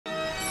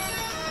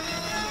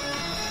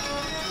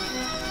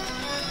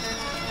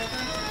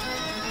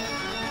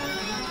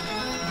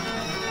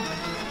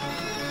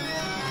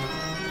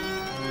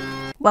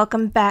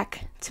Welcome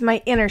back to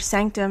my inner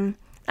sanctum.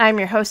 I'm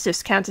your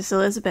hostess, Countess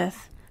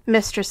Elizabeth,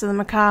 mistress of the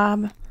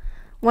macabre.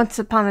 Once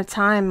upon a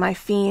time, my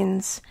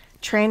fiends,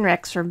 train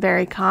wrecks were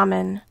very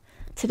common.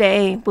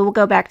 Today, we will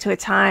go back to a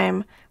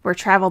time where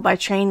travel by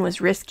train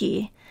was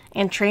risky,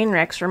 and train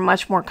wrecks were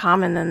much more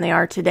common than they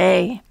are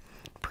today.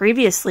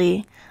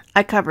 Previously,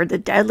 I covered the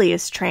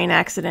deadliest train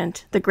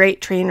accident, the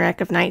Great Train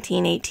Wreck of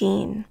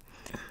 1918.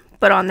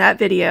 But on that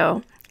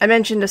video, I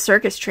mentioned a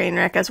circus train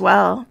wreck as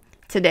well.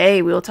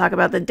 Today, we will talk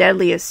about the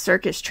deadliest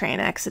circus train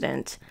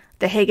accident,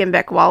 the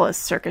Hagenbeck-Wallace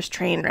circus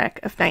train wreck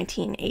of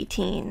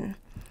 1918.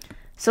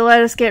 So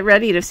let us get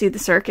ready to see the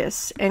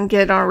circus and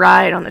get on a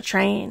ride on the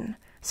train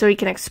so we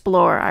can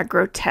explore our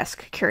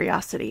grotesque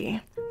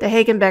curiosity. The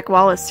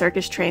Hagenbeck-Wallace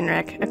circus train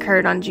wreck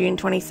occurred on June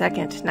 22,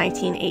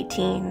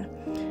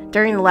 1918,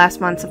 during the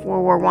last months of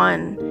World War I,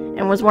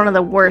 and was one of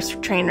the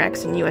worst train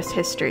wrecks in U.S.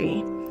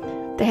 history.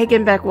 The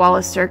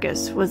Hagenbeck-Wallace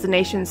Circus was the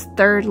nation's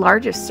third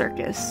largest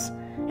circus,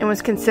 and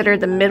was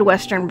considered the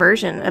Midwestern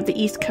version of the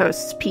East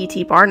Coast's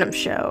P.T. Barnum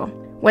show.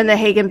 When the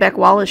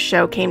Hagenbeck-Wallace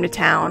show came to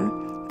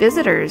town,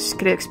 visitors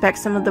could expect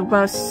some of the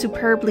most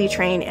superbly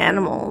trained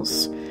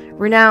animals,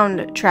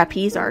 renowned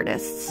trapeze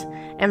artists,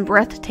 and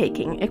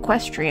breathtaking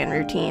equestrian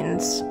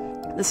routines.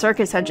 The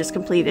circus had just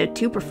completed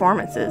 2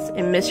 performances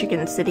in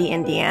Michigan City,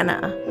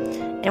 Indiana,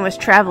 and was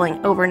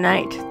traveling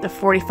overnight the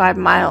 45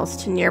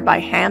 miles to nearby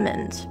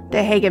Hammond. The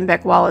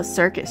Hagenbeck-Wallace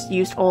Circus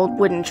used old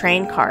wooden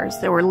train cars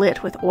that were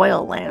lit with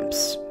oil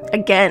lamps.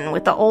 Again,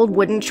 with the old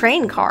wooden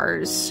train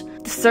cars.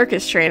 The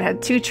circus train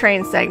had 2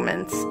 train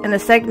segments, and the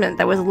segment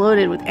that was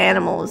loaded with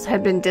animals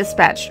had been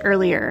dispatched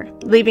earlier,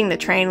 leaving the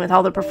train with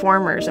all the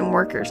performers and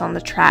workers on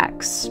the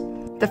tracks.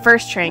 The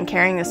first train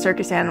carrying the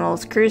circus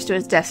animals cruised to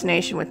its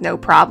destination with no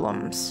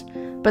problems,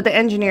 but the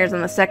engineers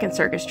on the second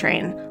circus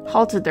train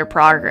halted their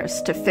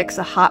progress to fix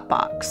a hot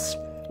box.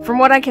 From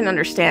what I can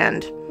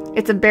understand,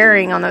 it's a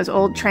bearing on those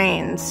old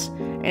trains,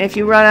 and if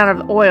you run out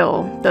of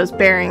oil, those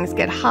bearings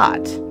get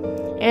hot.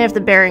 And if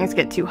the bearings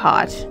get too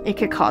hot, it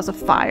could cause a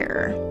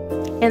fire.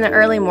 In the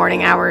early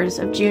morning hours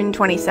of June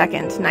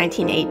 22nd,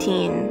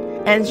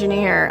 1918,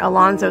 engineer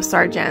Alonzo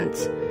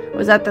Sargent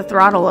was at the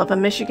throttle of a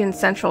Michigan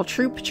Central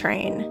troop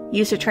train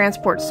used to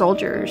transport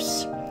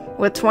soldiers,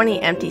 with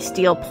 20 empty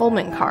steel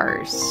Pullman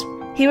cars.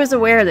 He was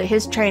aware that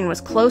his train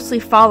was closely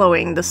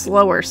following the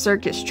slower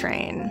circus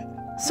train.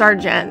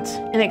 Sargent,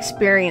 an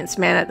experienced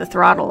man at the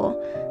throttle,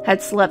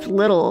 had slept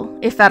little,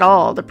 if at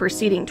all, the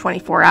preceding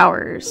 24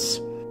 hours.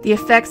 The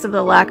effects of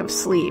the lack of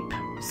sleep,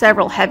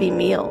 several heavy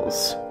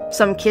meals,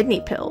 some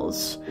kidney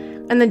pills,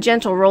 and the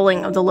gentle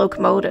rolling of the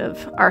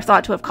locomotive are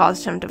thought to have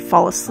caused him to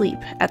fall asleep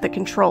at the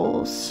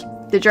controls.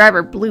 The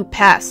driver blew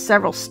past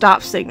several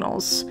stop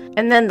signals,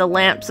 and then the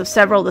lamps of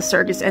several of the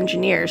circus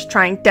engineers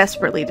trying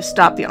desperately to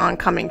stop the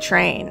oncoming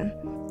train.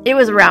 It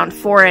was around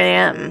 4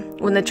 a.m.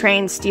 when the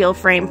train's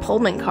steel-frame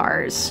Pullman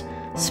cars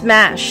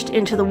smashed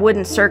into the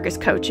wooden circus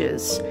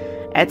coaches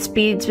at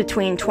speeds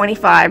between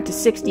 25 to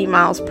 60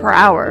 miles per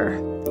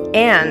hour.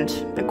 And,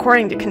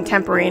 according to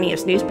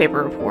contemporaneous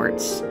newspaper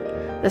reports,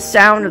 the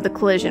sound of the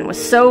collision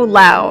was so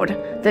loud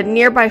that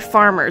nearby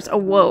farmers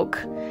awoke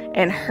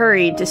and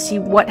hurried to see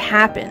what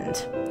happened.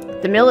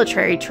 The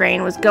military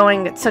train was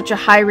going at such a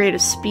high rate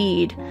of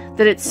speed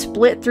that it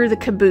split through the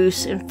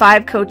caboose and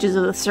 5 coaches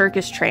of the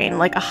circus train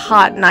like a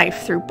hot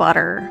knife through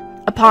butter.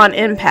 Upon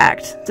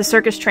impact, the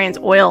circus train's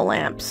oil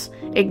lamps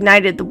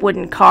ignited the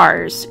wooden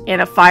cars,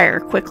 and a fire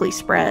quickly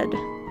spread.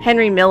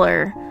 Henry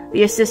Miller,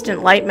 the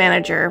assistant light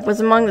manager, was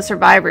among the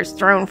survivors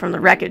thrown from the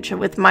wreckage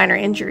with minor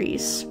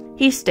injuries.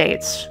 He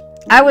states,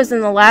 "I was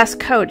in the last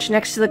coach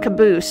next to the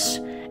caboose,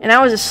 and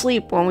I was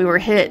asleep when we were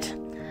hit.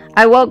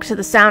 I woke to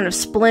the sound of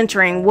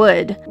splintering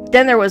wood.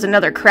 Then there was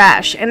another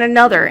crash, and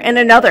another, and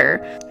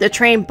another. The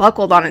train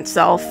buckled on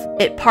itself.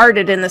 It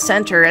parted in the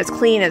center as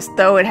clean as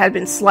though it had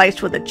been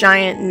sliced with a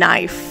giant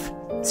knife."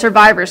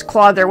 Survivors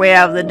clawed their way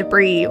out of the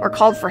debris or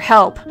called for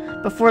help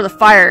before the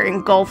fire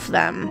engulfed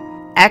them.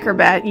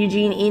 Acrobat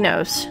Eugene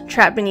Enos,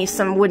 trapped beneath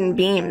some wooden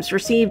beams,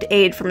 received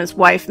aid from his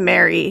wife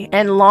Mary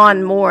and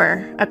Lon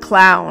Moore, a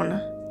clown.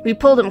 "We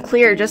pulled him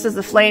clear just as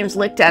the flames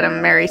licked at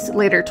him," Mary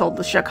later told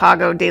the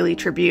Chicago Daily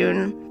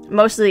Tribune.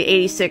 Most of the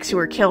 86 who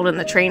were killed in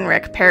the train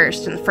wreck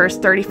perished in the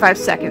first 35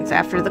 seconds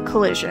after the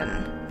collision.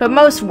 But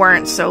most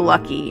weren't so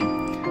lucky.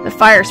 The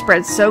fire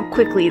spread so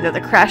quickly that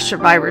the crash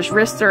survivors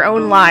risked their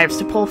own lives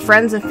to pull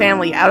friends and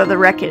family out of the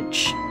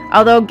wreckage.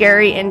 Although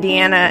Gary,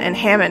 Indiana, and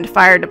Hammond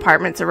fire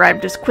departments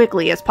arrived as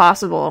quickly as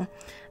possible,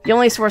 the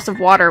only source of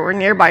water were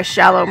nearby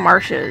shallow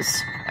marshes.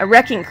 A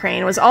wrecking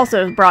crane was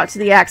also brought to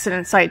the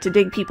accident site to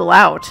dig people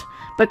out,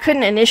 but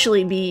couldn't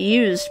initially be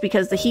used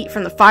because the heat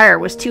from the fire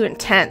was too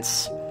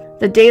intense.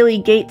 The Daily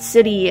Gate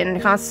City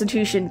and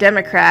Constitution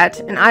Democrat,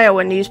 an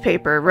Iowa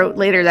newspaper, wrote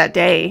later that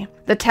day,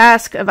 "The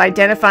task of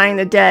identifying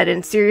the dead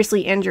and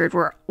seriously injured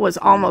was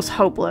almost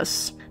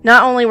hopeless.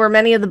 Not only were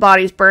many of the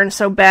bodies burned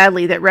so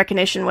badly that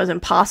recognition was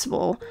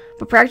impossible,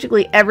 but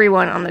practically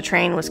everyone on the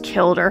train was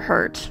killed or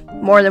hurt.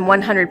 More than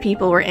 100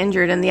 people were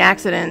injured in the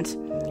accident,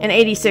 and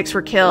 86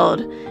 were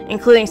killed,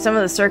 including some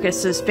of the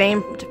circus's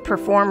famed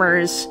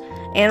performers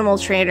animal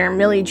trainer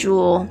Millie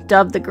Jewell,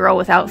 dubbed the Girl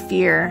Without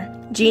Fear,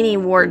 Jeannie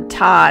Ward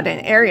Todd,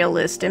 an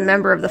aerialist and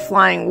member of the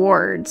Flying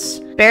Wards,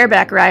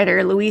 bareback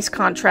rider Louise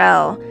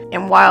Contrell,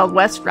 and Wild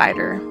West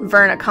rider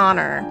Verna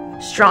Connor,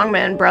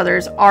 strongman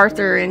brothers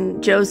Arthur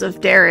and Joseph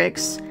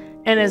Derricks,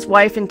 and his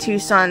wife and 2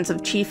 sons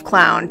of chief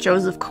clown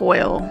Joseph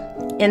Coyle.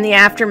 In the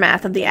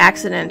aftermath of the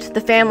accident,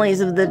 the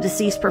families of the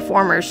deceased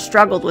performers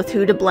struggled with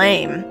who to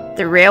blame.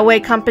 The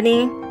railway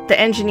company, the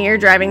engineer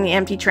driving the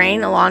empty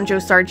train, Alonzo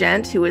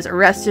Sargent, who was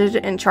arrested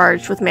and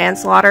charged with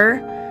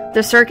manslaughter,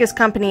 the circus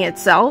company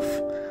itself.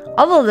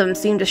 All of them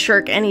seemed to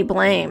shirk any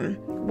blame.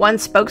 One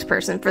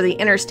spokesperson for the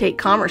Interstate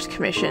Commerce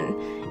Commission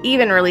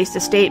even released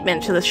a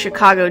statement to the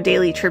Chicago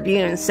Daily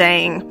Tribune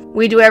saying,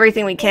 "We do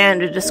everything we can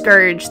to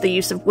discourage the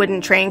use of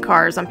wooden train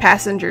cars on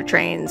passenger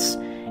trains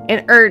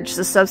and urge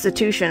the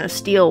substitution of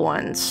steel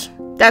ones.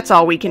 That's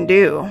all we can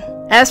do."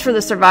 As for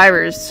the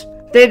survivors,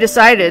 they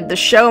decided the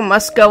show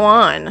must go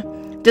on.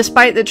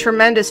 Despite the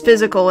tremendous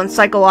physical and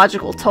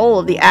psychological toll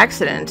of the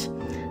accident,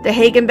 the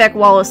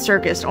Hagenbeck-Wallace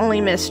Circus only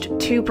missed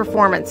 2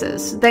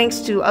 performances, thanks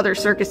to other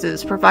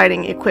circuses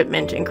providing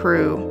equipment and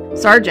crew.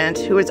 Sargent,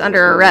 who was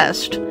under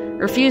arrest,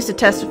 refused to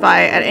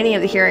testify at any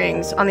of the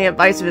hearings on the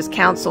advice of his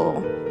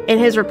counsel. In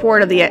his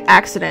report of the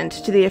accident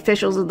to the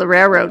officials of the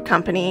railroad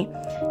company,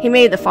 he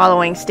made the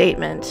following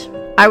statement.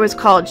 "I was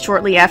called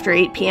shortly after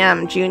 8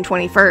 p.m. June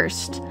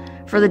 21st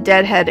for the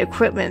Deadhead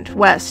Equipment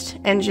West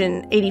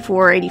Engine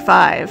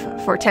 8485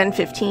 for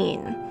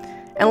 10:15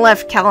 and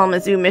left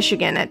Kalamazoo,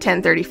 Michigan at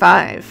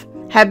 10:35.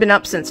 Had been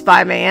up since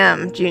 5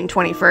 a.m. June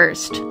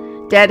 21st,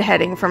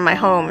 deadheading from my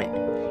home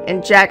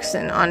in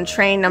Jackson on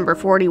train number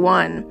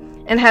 41,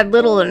 and had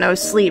little to no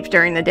sleep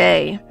during the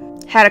day.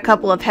 Had a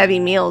couple of heavy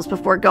meals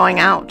before going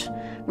out,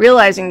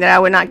 realizing that I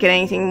would not get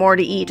anything more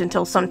to eat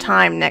until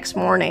sometime next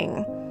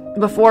morning.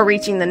 Before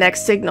reaching the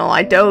next signal,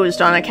 I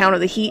dozed on account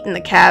of the heat in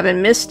the cab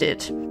and missed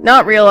it,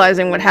 not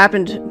realizing what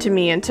happened to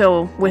me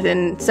until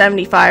within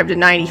 75 to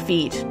 90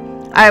 feet.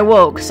 I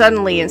awoke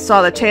suddenly and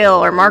saw the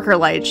tail or marker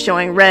lights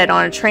showing red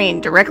on a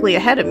train directly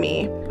ahead of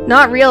me.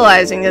 Not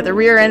realizing that the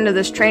rear end of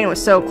this train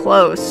was so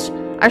close,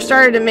 I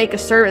started to make a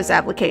service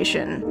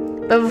application,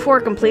 but before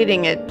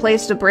completing it,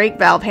 placed a brake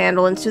valve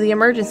handle into the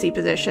emergency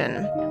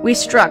position. We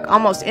struck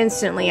almost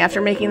instantly after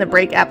making the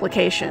brake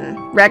application,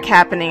 wreck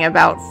happening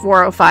about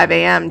 4:05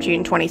 a.m.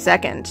 June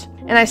 22nd,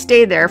 and I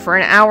stayed there for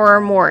an hour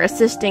or more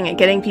assisting at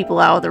getting people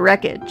out of the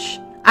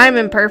wreckage. I am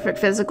in perfect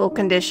physical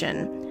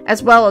condition,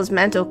 as well as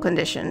mental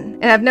condition,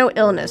 and have no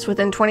illness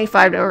within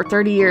 25 or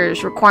 30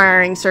 years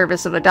requiring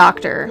service of a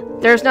doctor.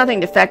 There is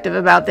nothing defective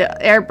about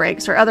the air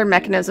brakes or other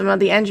mechanism of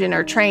the engine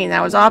or train that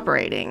I was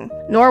operating,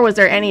 nor was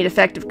there any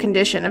defective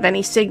condition of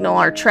any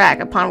signal or track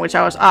upon which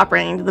I was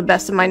operating to the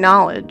best of my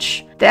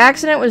knowledge. The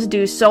accident was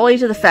due solely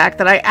to the fact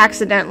that I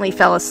accidentally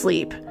fell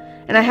asleep,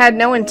 and I had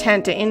no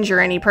intent to injure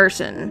any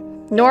person.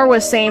 Nor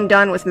was same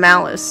done with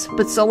malice,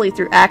 but solely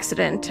through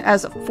accident,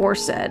 as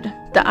aforesaid,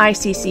 the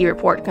ICC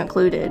report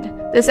concluded.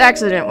 This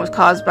accident was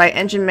caused by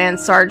engine man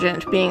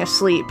Sargent being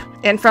asleep,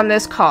 and from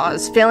this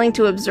cause, failing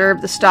to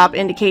observe the stop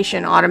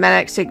indication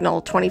automatic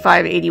signal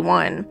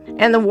 2581,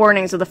 and the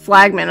warnings of the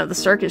flagman of the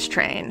circus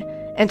train,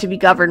 and to be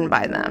governed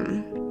by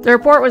them. The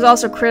report was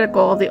also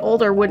critical of the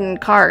older wooden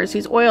cars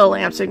whose oil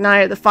lamps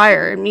ignited the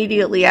fire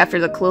immediately after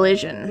the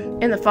collision.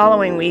 In the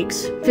following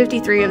weeks,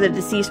 53 of the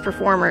deceased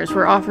performers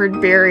were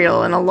offered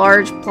burial in a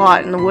large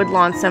plot in the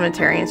Woodlawn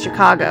Cemetery in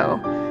Chicago,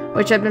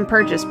 which had been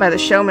purchased by the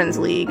Showman's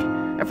League,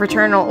 a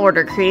fraternal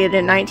order created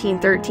in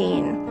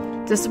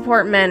 1913 to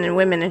support men and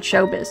women in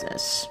show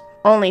business.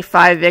 Only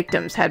 5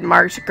 victims had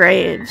marked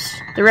graves.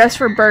 The rest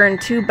were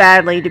burned too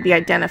badly to be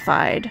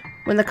identified.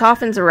 When the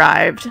coffins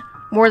arrived,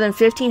 more than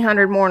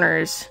 1,500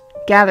 mourners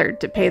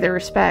gathered to pay their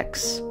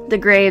respects. The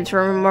graves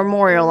were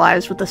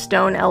memorialized with a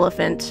stone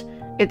elephant,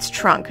 its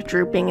trunk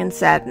drooping in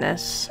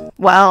sadness.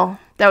 Well,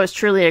 that was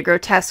truly a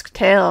grotesque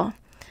tale.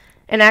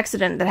 An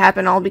accident that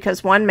happened all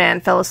because one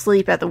man fell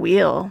asleep at the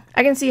wheel.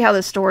 I can see how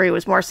this story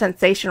was more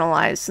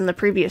sensationalized than the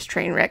previous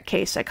train wreck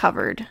case I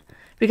covered,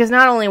 because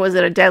not only was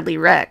it a deadly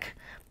wreck,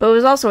 but it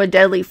was also a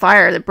deadly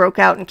fire that broke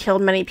out and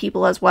killed many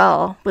people as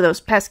well, with those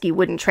pesky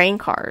wooden train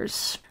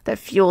cars that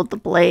fueled the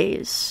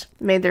blaze.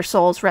 Made their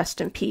souls rest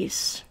in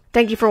peace.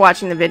 Thank you for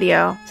watching the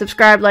video.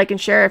 Subscribe, like,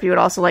 and share if you would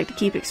also like to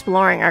keep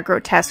exploring our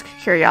grotesque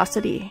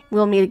curiosity.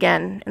 We'll meet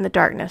again in the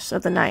darkness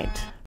of the night.